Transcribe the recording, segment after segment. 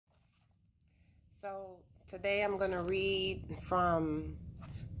So today I'm going to read from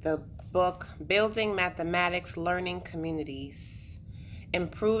the book Building Mathematics Learning Communities,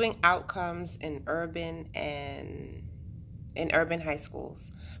 Improving Outcomes in Urban High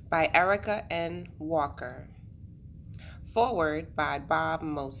Schools by Erica N. Walker. Foreword by Bob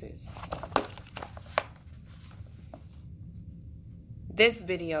Moses. This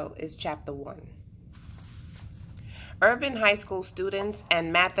video is chapter 1. Urban high school students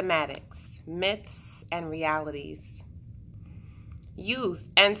and mathematics, myths and realities. Youth,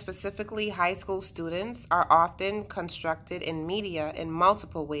 and specifically high school students, are often constructed in media in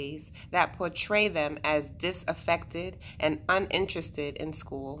multiple ways that portray them as disaffected and uninterested in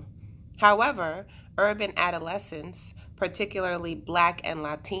school. However, urban adolescents, particularly Black and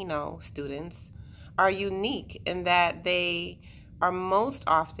Latino students, are unique in that they are most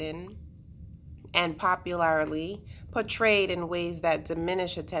often and popularly portrayed in ways that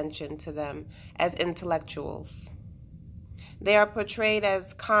diminish attention to them as intellectuals. They are portrayed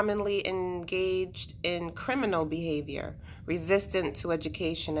as commonly engaged in criminal behavior, resistant to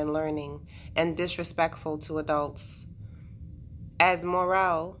education and learning, and disrespectful to adults. As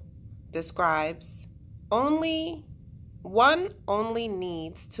Morel describes, one only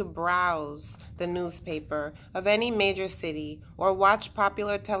needs to browse the newspaper of any major city or watch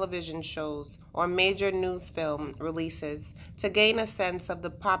popular television shows or major news film releases to gain a sense of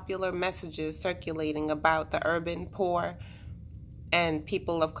the popular messages circulating about the urban poor and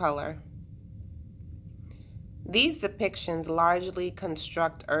people of color. These depictions largely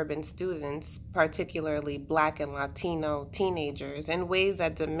construct urban students, particularly Black and Latino teenagers, in ways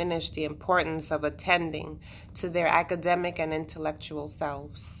that diminish the importance of attending to their academic and intellectual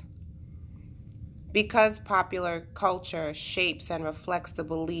selves. Because popular culture shapes and reflects the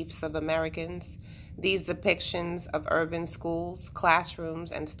beliefs of Americans, these depictions of urban schools,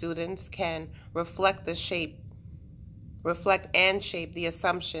 classrooms, and students can reflect and shape the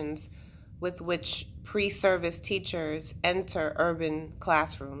assumptions with which pre-service teachers enter urban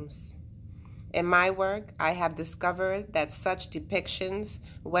classrooms. In my work, I have discovered that such depictions,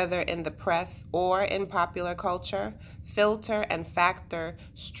 whether in the press or in popular culture, filter and factor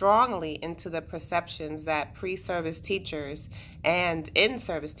strongly into the perceptions that pre-service teachers and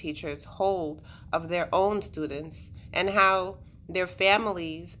in-service teachers hold of their own students and how their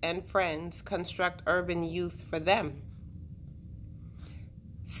families and friends construct urban youth for them.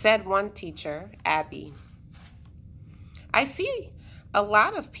 Said one teacher, Abby, "I see a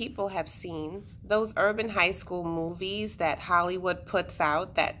lot of people have seen those urban high school movies that Hollywood puts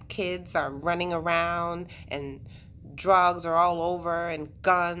out that kids are running around and drugs are all over and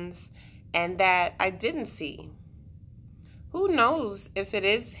guns, and that I didn't see. Who knows if it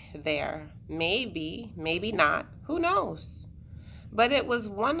is there? Maybe, maybe not. Who knows? But it was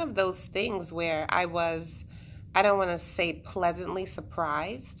one of those things where I don't want to say pleasantly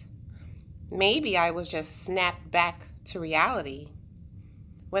surprised. Maybe I was just snapped back to reality.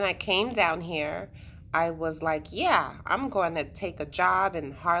 When I came down here, I was like, yeah, I'm going to take a job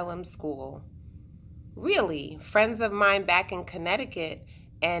in Harlem school. Really, friends of mine back in Connecticut,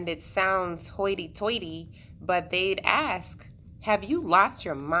 and it sounds hoity-toity, but they'd ask, have you lost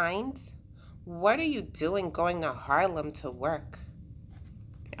your mind? What are you doing going to Harlem to work?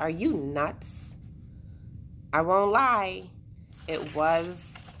 Are you nuts? I won't lie, it was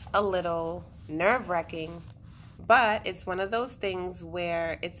a little nerve-wracking, but it's one of those things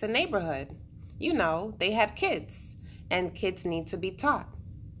where it's a neighborhood. You know, they have kids, and kids need to be taught.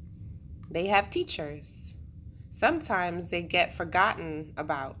 They have teachers. Sometimes they get forgotten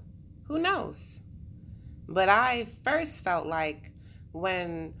about. Who knows? But I first felt like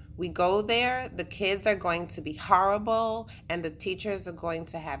when we go there, the kids are going to be horrible and the teachers are going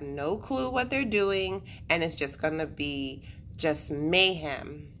to have no clue what they're doing, and it's just going to be just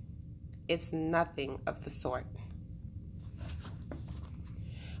mayhem. It's nothing of the sort.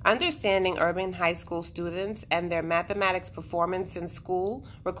 Understanding urban high school students and their mathematics performance in school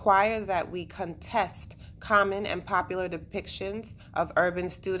requires that we contest common and popular depictions of urban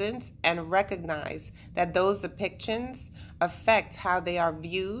students and recognize that those depictions affect how they are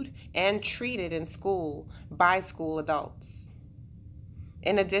viewed and treated in school by school adults.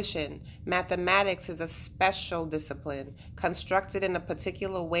 In addition, mathematics is a special discipline constructed in a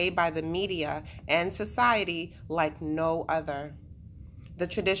particular way by the media and society like no other. The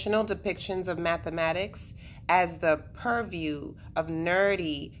traditional depictions of mathematics as the purview of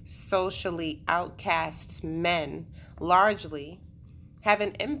nerdy, socially outcast men largely have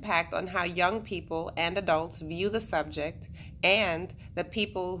an impact on how young people and adults view the subject and the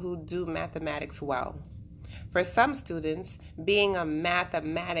people who do mathematics well. For some students, being a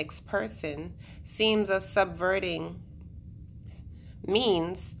mathematics person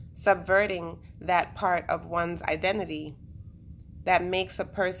means subverting that part of one's identity that makes a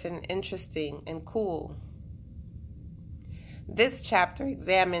person interesting and cool. This chapter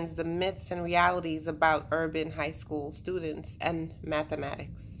examines the myths and realities about urban high school students and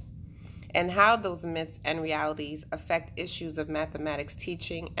mathematics, and how those myths and realities affect issues of mathematics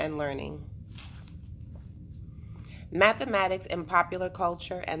teaching and learning. Mathematics in popular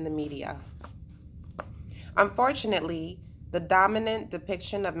culture and the media. Unfortunately, the dominant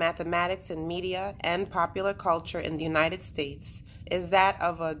depiction of mathematics in media and popular culture in the United States is that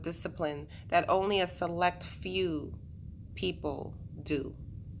of a discipline that only a select few people do.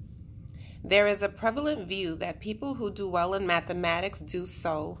 There is a prevalent view that people who do well in mathematics do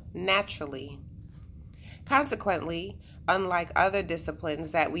so naturally. Consequently, unlike other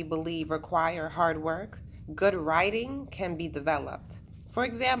disciplines that we believe require hard work, good writing can be developed. For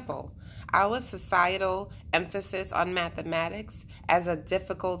example, our societal emphasis on mathematics as a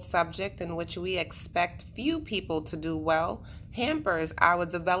difficult subject in which we expect few people to do well hampers our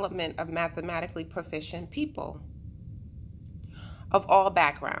development of mathematically proficient people of all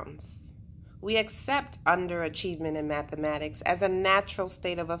backgrounds. We accept underachievement in mathematics as a natural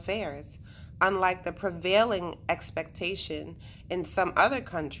state of affairs, unlike the prevailing expectation in some other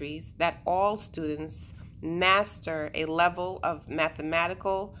countries that all students master a level of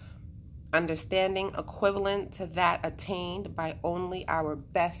mathematical understanding equivalent to that attained by only our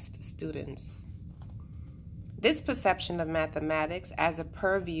best students. This perception of mathematics as a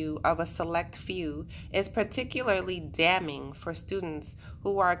purview of a select few is particularly damning for students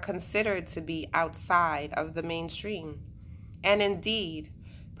who are considered to be outside of the mainstream. And indeed,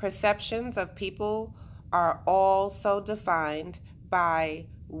 perceptions of people are also defined by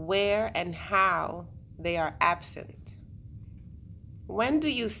where and how they are absent. When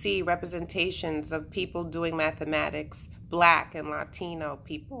do you see representations of people doing mathematics, Black and Latino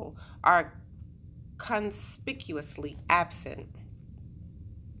people, are conspicuously absent?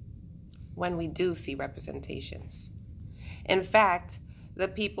 When we do see representations. In fact, the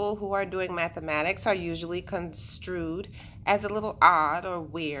people who are doing mathematics are usually construed as a little odd or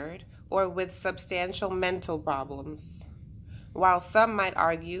weird or with substantial mental problems. While some might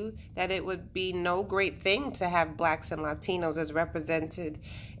argue that it would be no great thing to have Blacks and Latinos as represented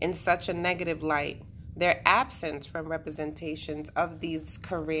in such a negative light, their absence from representations of these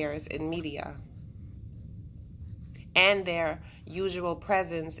careers in media and their usual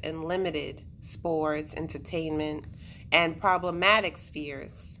presence in limited sports, entertainment, and problematic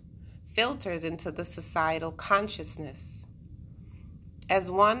spheres filters into the societal consciousness.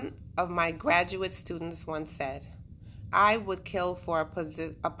 As one of my graduate students once said, I would kill for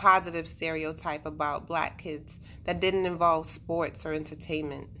a positive stereotype about Black kids that didn't involve sports or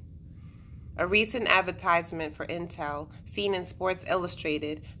entertainment. A recent advertisement for Intel, seen in Sports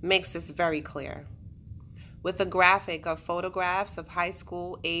Illustrated, makes this very clear. With a graphic of photographs of high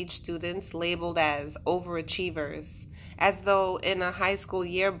school-age students labeled as overachievers, as though in a high school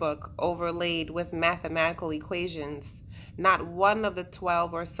yearbook overlaid with mathematical equations, not one of the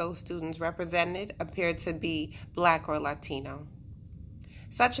 12 or so students represented appeared to be Black or Latino.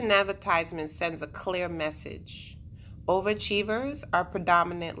 Such an advertisement sends a clear message. Overachievers are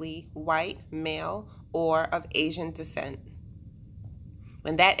predominantly white, male, or of Asian descent.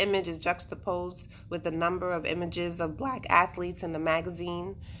 When that image is juxtaposed with the number of images of Black athletes in the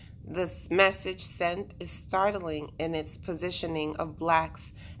magazine, this message sent is startling in its positioning of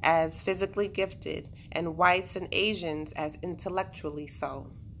Blacks as physically gifted and whites and Asians as intellectually so.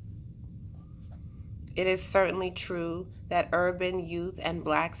 It is certainly true that urban youth and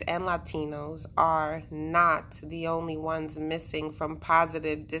Blacks and Latinos are not the only ones missing from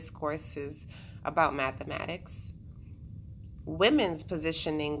positive discourses about mathematics. Women's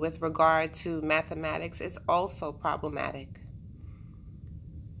positioning with regard to mathematics is also problematic.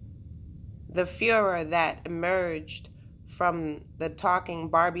 The furor that emerged from the talking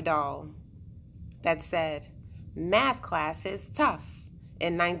Barbie doll that said, "Math class is tough,"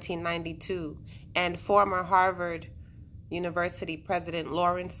 in 1992, and former Harvard University President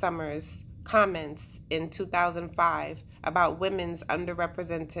Lawrence Summers' comments in 2005 about women's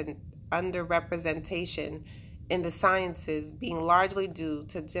underrepresentation in the sciences being largely due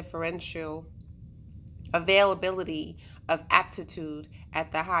to differential availability of aptitude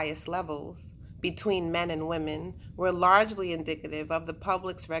at the highest levels between men and women were largely indicative of the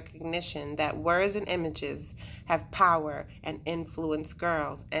public's recognition that words and images have power and influence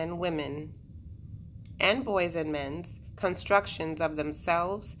girls and women and boys and men's constructions of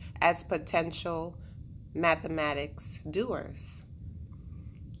themselves as potential mathematics doers.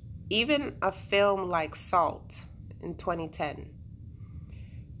 Even a film like Salt in 2010,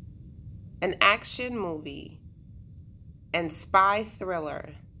 an action movie and spy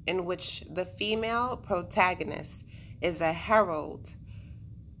thriller in which the female protagonist is a herald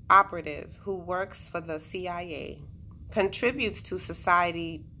operative who works for the CIA, contributes to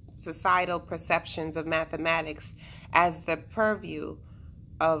societal perceptions of mathematics as the purview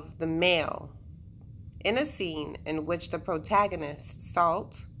of the male. In a scene in which the protagonist,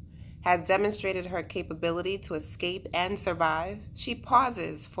 Salt, has demonstrated her capability to escape and survive, she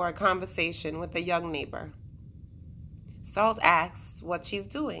pauses for a conversation with a young neighbor. Salt asks what she's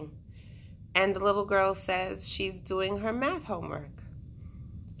doing, and the little girl says she's doing her math homework.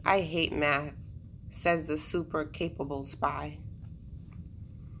 "I hate math," says the super capable spy.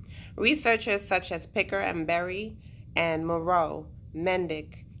 Researchers such as Picker and Berry and Moreau,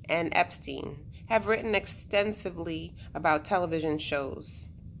 Mendick, and Epstein have written extensively about television shows,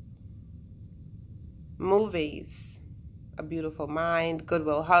 movies, A Beautiful Mind, Good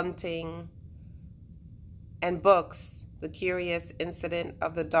Will Hunting, and books, The Curious Incident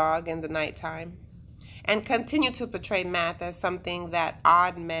of the Dog in the Nighttime, and continue to portray math as something that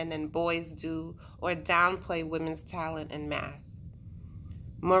odd men and boys do or downplay women's talent in math.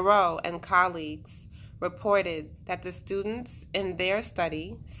 Moreau and colleagues reported that the students in their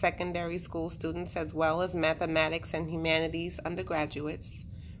study, secondary school students as well as mathematics and humanities undergraduates,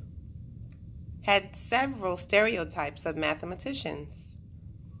 had several stereotypes of mathematicians.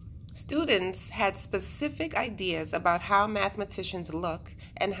 Students had specific ideas about how mathematicians look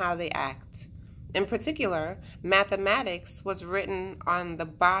and how they act. In particular, mathematics was written on the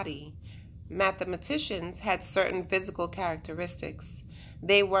body. Mathematicians had certain physical characteristics.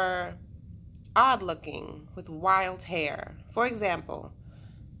 They were odd-looking with wild hair, for example,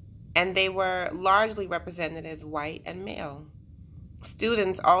 and they were largely represented as white and male.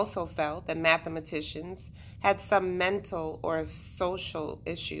 Students also felt that mathematicians had some mental or social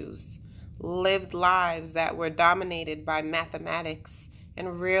issues, lived lives that were dominated by mathematics,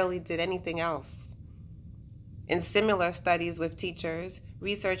 and rarely did anything else. In similar studies with teachers,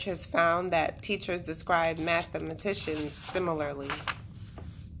 researchers found that teachers described mathematicians similarly.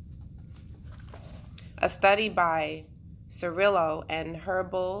 A study by Cirillo and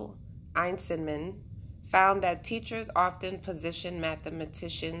Herbal Einstein found that teachers often position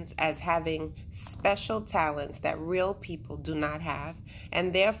mathematicians as having special talents that real people do not have,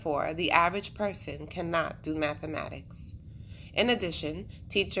 and therefore the average person cannot do mathematics. In addition,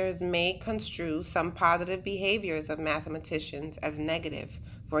 teachers may construe some positive behaviors of mathematicians as negative.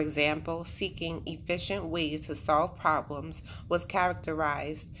 For example, seeking efficient ways to solve problems was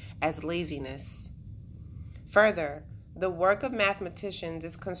characterized as laziness. Further, the work of mathematicians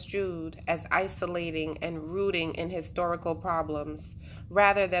is construed as isolating and rooting in historical problems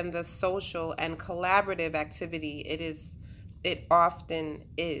rather than the social and collaborative activity it often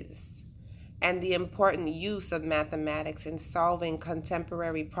is, and the important use of mathematics in solving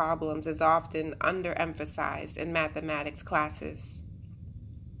contemporary problems is often underemphasized in mathematics classes.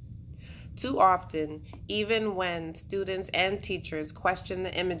 Too often, even when students and teachers question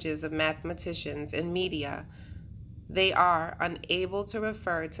the images of mathematicians in media, they are unable to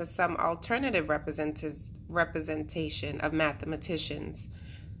refer to some alternative representation of mathematicians,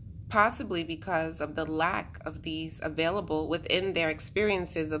 possibly because of the lack of these available within their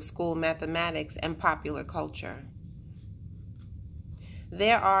experiences of school mathematics and popular culture.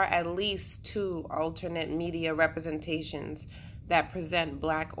 There are at least 2 alternate media representations that present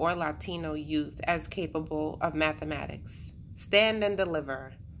Black or Latino youth as capable of mathematics. Stand and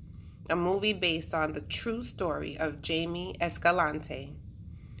Deliver, a movie based on the true story of Jamie Escalante,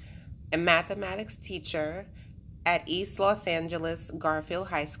 a mathematics teacher at East Los Angeles Garfield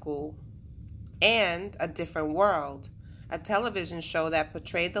High School, and A Different World, a television show that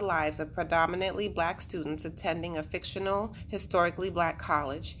portrayed the lives of predominantly Black students attending a fictional, historically Black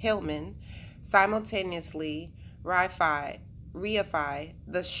college, Hillman, simultaneously reify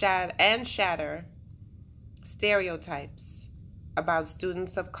and shatter stereotypes about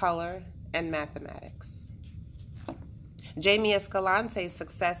students of color and mathematics. Jamie Escalante's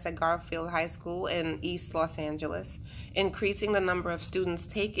success at Garfield High School in East Los Angeles, increasing the number of students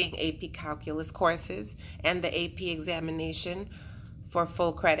taking AP Calculus courses and the AP examination for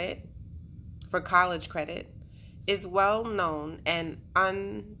college credit, is well known and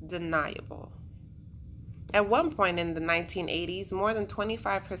undeniable. At one point in the 1980s, more than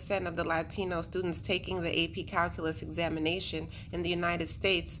 25% of the Latino students taking the AP Calculus examination in the United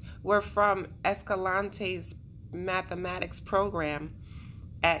States were from Escalante's mathematics program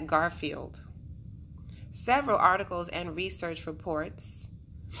at Garfield. Several articles and research reports,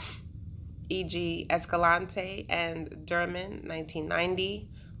 e.g. Escalante and Derman, 1990,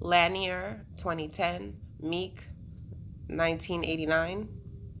 Lanier, 2010, Meek, 1989,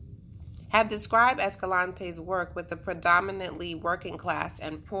 have described Escalante's work with the predominantly working class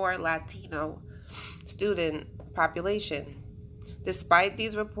and poor Latino student population. Despite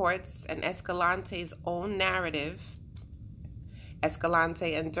these reports and Escalante's own narrative,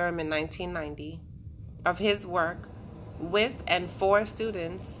 Escalante and Derman, 1990, of his work with and for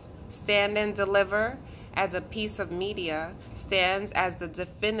students, Stand and Deliver as a piece of media stands as the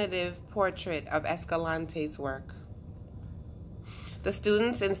definitive portrait of Escalante's work. The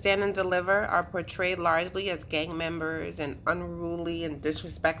students in Stand and Deliver are portrayed largely as gang members and unruly and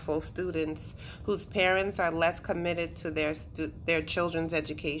disrespectful students whose parents are less committed to their children's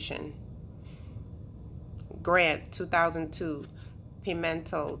education. Grant, 2002,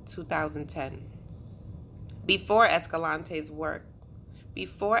 Pimentel, 2010. Before Escalante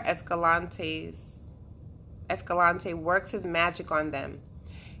works his magic on them,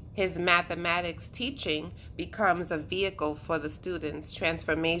 his mathematics teaching becomes a vehicle for the students'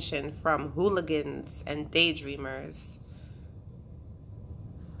 transformation from hooligans and daydreamers.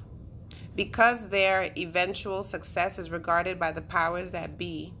 Because their eventual success is regarded by the powers that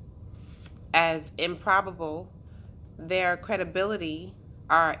be as improbable, their credibility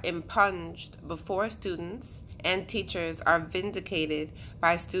are impugned before students, and teachers are vindicated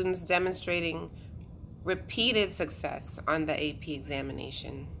by students demonstrating repeated success on the AP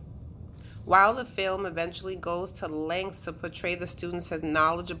examination. While the film eventually goes to lengths to portray the students as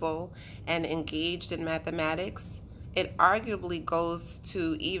knowledgeable and engaged in mathematics, it arguably goes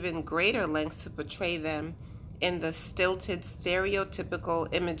to even greater lengths to portray them in the stilted, stereotypical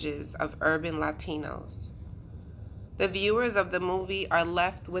images of urban Latinos. The viewers of the movie are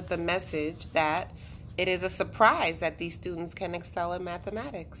left with the message that it is a surprise that these students can excel in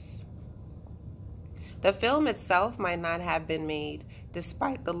mathematics. The film itself might not have been made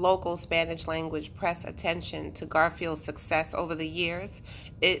despite the local Spanish language press attention to Garfield's success over the years.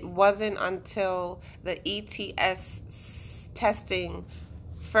 It wasn't until the ETS testing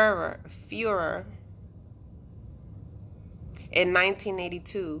furor in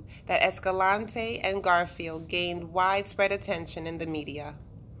 1982 that Escalante and Garfield gained widespread attention in the media,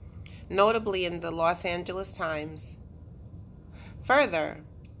 notably in the Los Angeles Times. Further,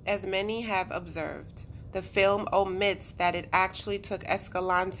 as many have observed, the film omits that it actually took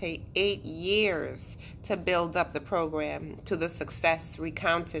Escalante 8 years to build up the program to the success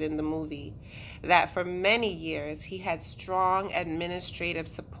recounted in the movie, that for many years he had strong administrative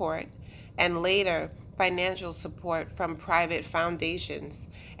support and later financial support from private foundations,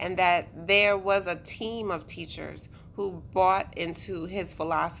 and that there was a team of teachers who bought into his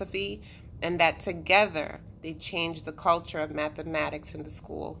philosophy, and that together they changed the culture of mathematics in the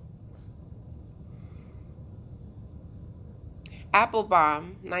school.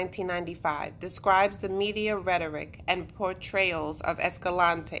 Applebaum, 1995, describes the media rhetoric and portrayals of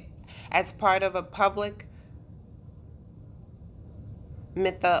Escalante as part of a public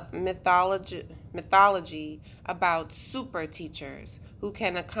mythology about super teachers who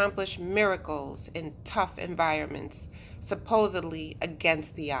can accomplish miracles in tough environments, supposedly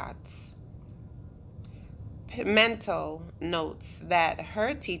against the odds. Pimentel notes that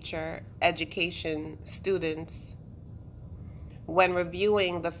her teacher education students, when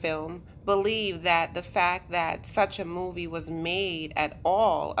reviewing the film, believed that the fact that such a movie was made at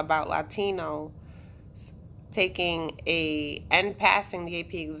all about Latino taking and passing the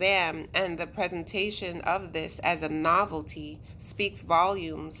AP exam and the presentation of this as a novelty speaks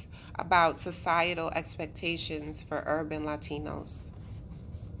volumes about societal expectations for urban Latinos.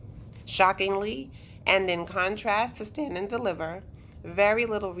 Shockingly, and in contrast to Stand and Deliver, very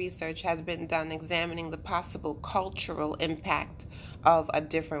little research has been done examining the possible cultural impact of A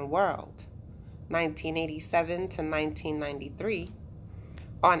Different World, 1987 to 1993,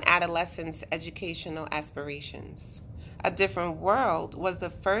 on adolescents' educational aspirations. A Different World was the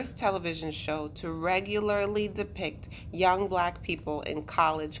first television show to regularly depict young Black people in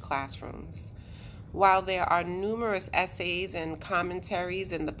college classrooms. While there are numerous essays and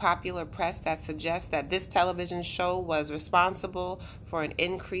commentaries in the popular press that suggest that this television show was responsible for an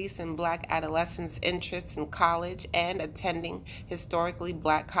increase in Black adolescents' interest in college and attending historically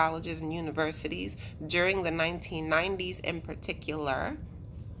Black colleges and universities during the 1990s in particular,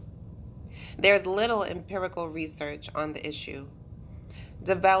 there's little empirical research on the issue.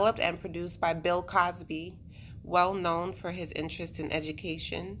 Developed and produced by Bill Cosby, well known for his interest in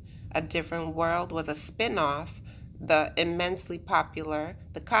education, A Different World was a spin-off the immensely popular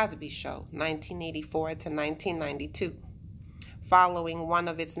The Cosby Show, 1984 to 1992, following one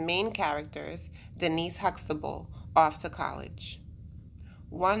of its main characters, Denise Huxtable, off to college.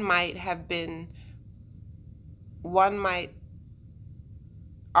 One might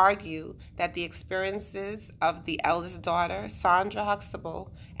argue that the experiences of the eldest daughter, Sandra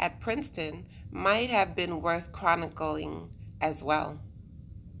Huxtable, at Princeton might have been worth chronicling as well.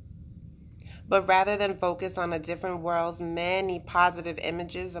 But rather than focus on a different world's many positive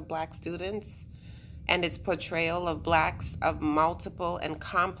images of Black students and its portrayal of Blacks of multiple and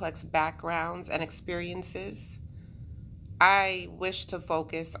complex backgrounds and experiences, I wish to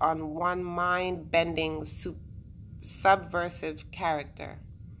focus on one mind-bending, subversive character,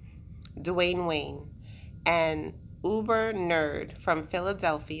 Dwayne Wayne, an uber nerd from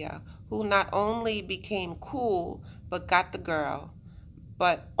Philadelphia who not only became cool but got the girl,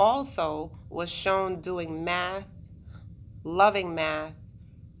 but also was shown doing math, loving math,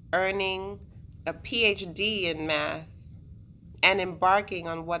 earning a PhD in math, and embarking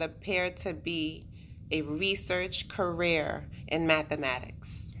on what appeared to be a research career in mathematics.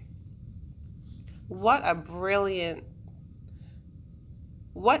 What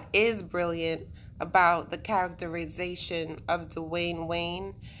is brilliant about the characterization of Dwayne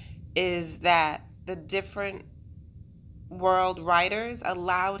Wayne is that the different world writers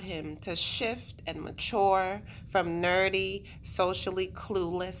allowed him to shift and mature from nerdy, socially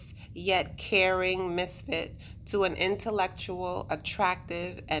clueless, yet caring misfit to an intellectual,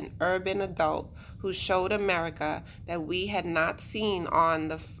 attractive, and urban adult who showed America what we had not seen on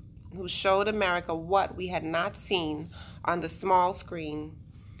the small screen,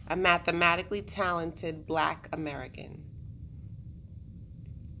 a mathematically talented Black American.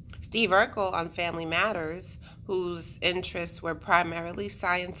 Steve Urkel on Family Matters, whose interests were primarily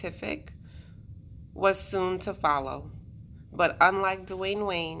scientific, was soon to follow. But unlike Dwayne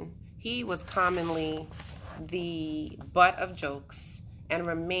Wayne, he was commonly the butt of jokes and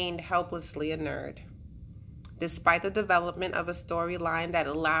remained helplessly a nerd. Despite the development of a storyline that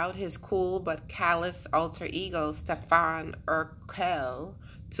allowed his cool but callous alter ego Stefan Urkel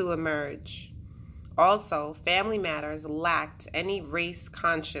to emerge. Also, Family Matters lacked any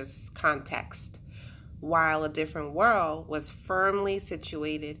race-conscious context, while A Different World was firmly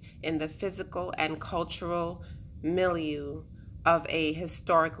situated in the physical and cultural milieu of a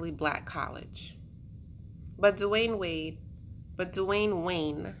historically Black college. But Dwayne Wayne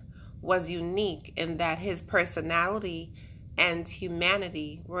was unique in that his personality and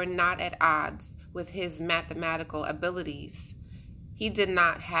humanity were not at odds with his mathematical abilities. He did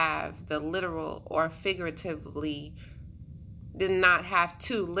not have to literally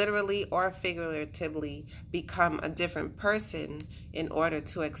or figuratively become a different person in order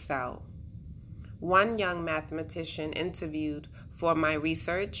to excel. One young mathematician interviewed for my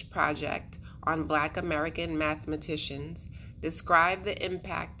research project on Black American mathematicians described the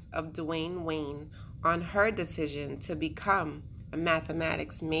impact of Dwayne Wayne on her decision to become a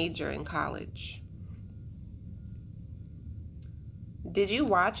mathematics major in college. Did you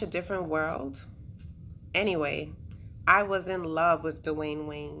watch A Different World? Anyway, I was in love with Dwayne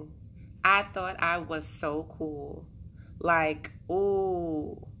Wayne. I thought I was so cool. Like,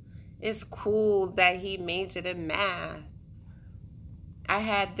 ooh, it's cool that he majored in math. I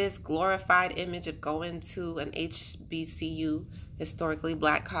had this glorified image of going to an HBCU, historically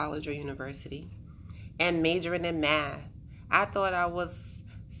Black college or university, and majoring in math. I thought I was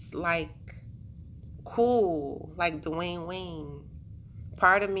like cool, like Dwayne Wayne.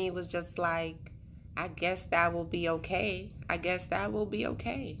 Part of me was just like, I guess that will be okay. I guess that will be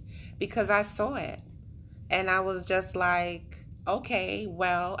okay. Because I saw it. And I was just like, okay,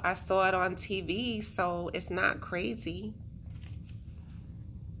 well, I saw it on TV, so it's not crazy.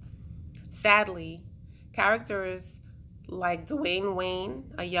 Sadly, characters like Dwayne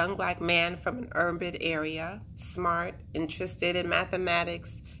Wayne, a young Black man from an urban area, smart, interested in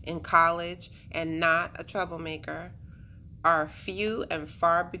mathematics in college, and not a troublemaker, are few and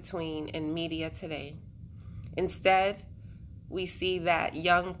far between in media today. Instead, we see that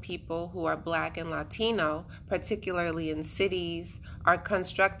young people who are Black and Latino, particularly in cities, are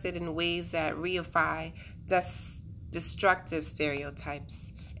constructed in ways that reify destructive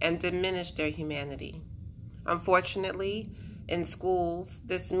stereotypes and diminish their humanity. Unfortunately, in schools,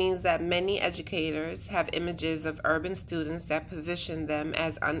 this means that many educators have images of urban students that position them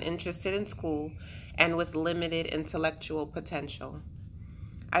as uninterested in school and with limited intellectual potential.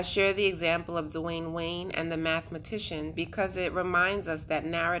 I share the example of Dwayne Wayne and the mathematician because it reminds us that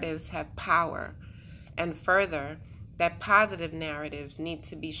narratives have power, and further, that positive narratives need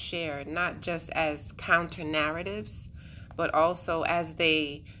to be shared not just as counter narratives, but also as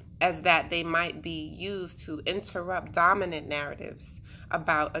that they might be used to interrupt dominant narratives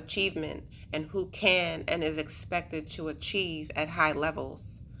about achievement and who can and is expected to achieve at high levels.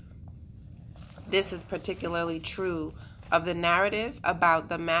 This is particularly true of the narrative about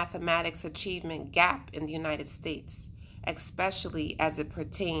the mathematics achievement gap in the United States, especially as it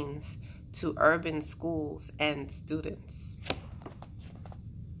pertains to urban schools and students.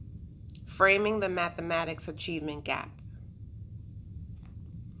 Framing the mathematics achievement gap.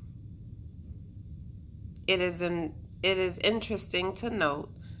 It is interesting to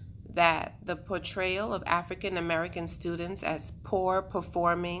note that the portrayal of African American students as poor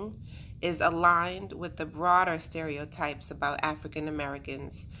performing is aligned with the broader stereotypes about African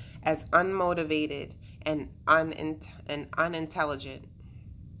Americans as unmotivated and unintelligent.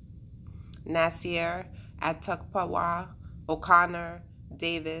 Nasir, Atukpawa, O'Connor,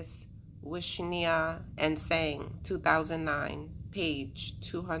 Davis, Wishnia, and Sang, 2009, page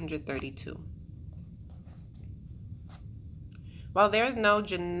 232. While there is no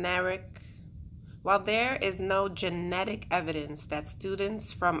genetic evidence that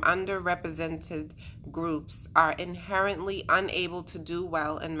students from underrepresented groups are inherently unable to do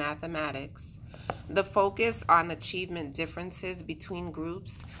well in mathematics, the focus on achievement differences between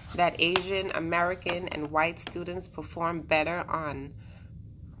groups, that Asian American and white students perform better on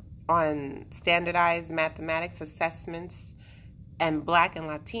standardized mathematics assessments, and Black and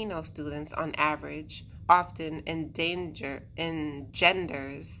Latino students on average often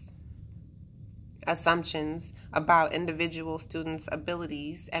engenders assumptions about individual students'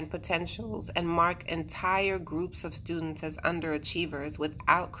 abilities and potentials and mark entire groups of students as underachievers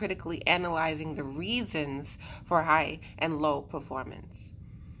without critically analyzing the reasons for high and low performance.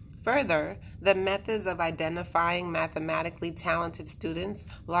 Further, the methods of identifying mathematically talented students,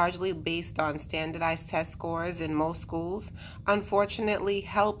 largely based on standardized test scores in most schools, unfortunately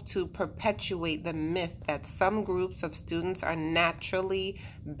help to perpetuate the myth that some groups of students are naturally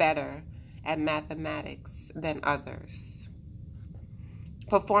better at mathematics than others.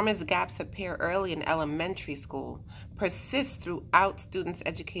 Performance gaps appear early in elementary school, persist throughout students'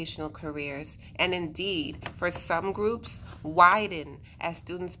 educational careers, and indeed, for some groups, widen as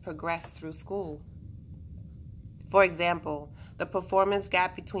students progress through school. For example, the performance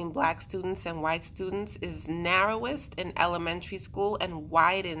gap between Black students and white students is narrowest in elementary school and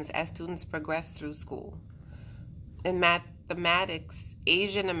widens as students progress through school. In mathematics,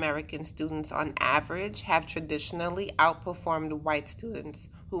 Asian American students on average have traditionally outperformed white students,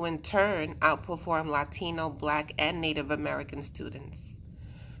 who in turn outperform Latino, Black, and Native American students.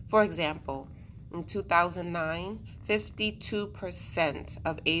 For example, in 2009, 52%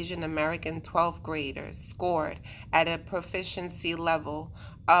 of Asian American 12th graders scored at a proficiency level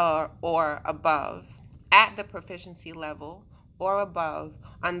or above,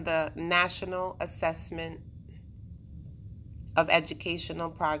 on the National Assessment of Educational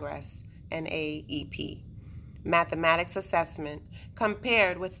Progress, NAEP, mathematics assessment,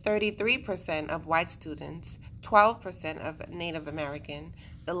 compared with 33% of white students, 12% of Native American,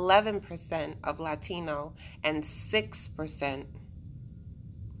 11% of Latino, and 6%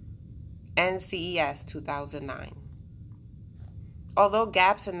 NCES 2009. Although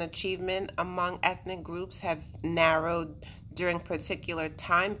gaps in achievement among ethnic groups have narrowed during particular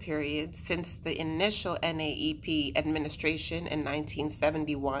time periods since the initial NAEP administration in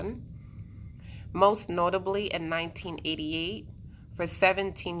 1971, most notably in 1988 for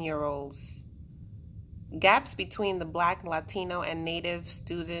 17-year-olds, gaps between the Black, Latino, and Native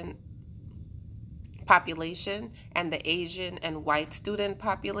student population and the Asian and white student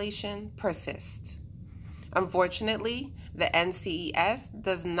population persist. Unfortunately, the NCES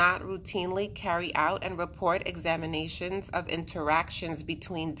does not routinely carry out and report examinations of interactions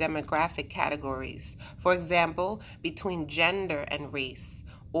between demographic categories, for example, between gender and race,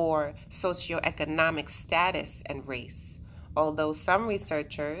 or socioeconomic status and race, although some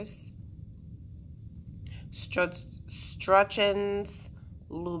researchers, Struchens,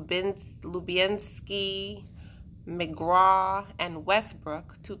 Lubinsky, McGraw, and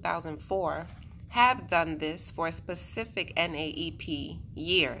Westbrook, 2004, have done this for specific NAEP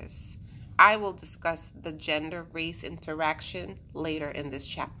years. I will discuss the gender-race interaction later in this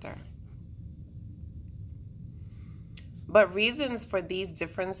chapter. But reasons for these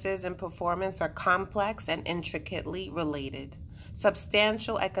differences in performance are complex and intricately related.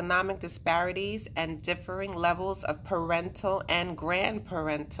 Substantial economic disparities and differing levels of parental and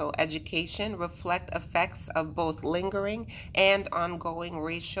grandparental education reflect effects of both lingering and ongoing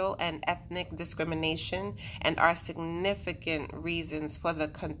racial and ethnic discrimination and are significant reasons for the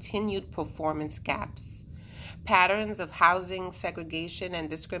continued performance gaps. Patterns of housing segregation and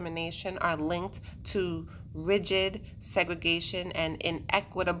discrimination are linked to rigid segregation and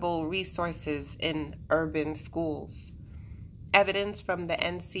inequitable resources in urban schools. Evidence from the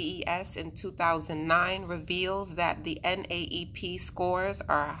NCES in 2009 reveals that the NAEP scores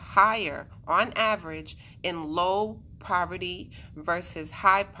are higher on average in low poverty versus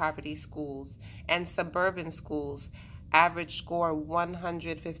high poverty schools and suburban schools, average score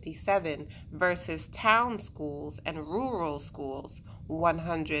 157 versus town schools and rural schools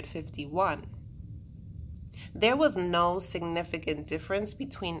 151. There was no significant difference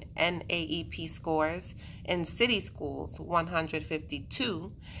between NAEP scores in city schools,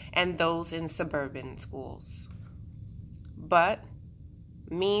 152, and those in suburban schools. But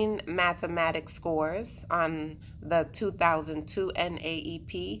mean mathematics scores on the 2002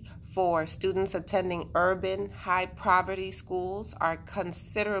 NAEP for students attending urban high-poverty schools are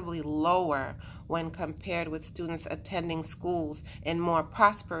considerably lower when compared with students attending schools in more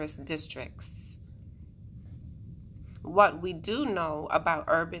prosperous districts. What we do know about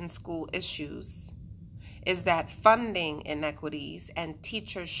urban school issues is that funding inequities and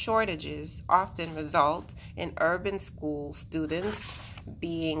teacher shortages often result in urban school students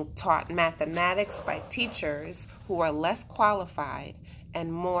being taught mathematics by teachers who are less qualified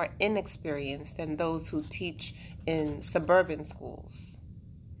and more inexperienced than those who teach in suburban schools.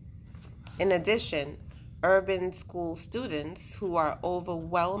 In addition, urban school students who are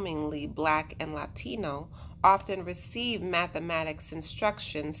overwhelmingly Black and Latino often receive mathematics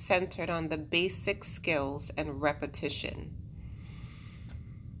instruction centered on the basic skills and repetition,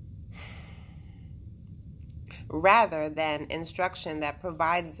 rather than instruction that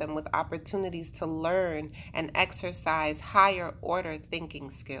provides them with opportunities to learn and exercise higher order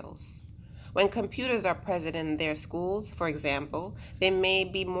thinking skills. When computers are present in their schools, for example, they may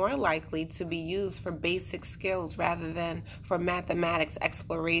be more likely to be used for basic skills rather than for mathematics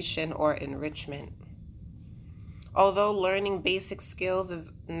exploration or enrichment. Although learning basic skills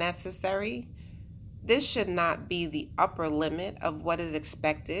is necessary, this should not be the upper limit of what is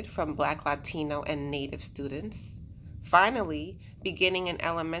expected from Black, Latino, and Native students. Finally, beginning in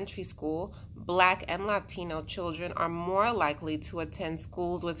elementary school, Black and Latino children are more likely to attend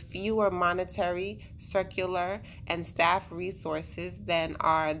schools with fewer monetary, circular, and staff resources than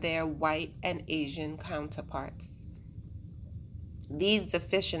are their white and Asian counterparts. These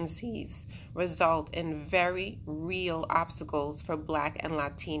deficiencies result in very real obstacles for Black and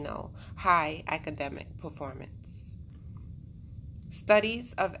Latino high academic performance.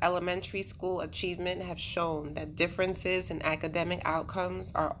 Studies of elementary school achievement have shown that differences in academic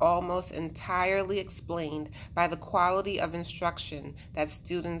outcomes are almost entirely explained by the quality of instruction that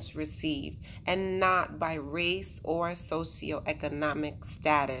students receive and not by race or socioeconomic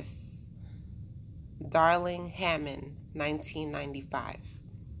status. Darling Hammond, 1995.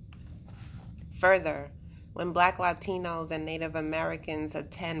 Further, when Black, Latinos, and Native Americans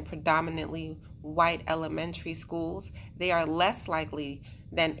attend predominantly white elementary schools, they are less likely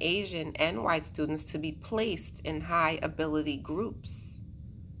than Asian and white students to be placed in high ability groups.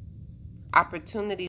 Opportunities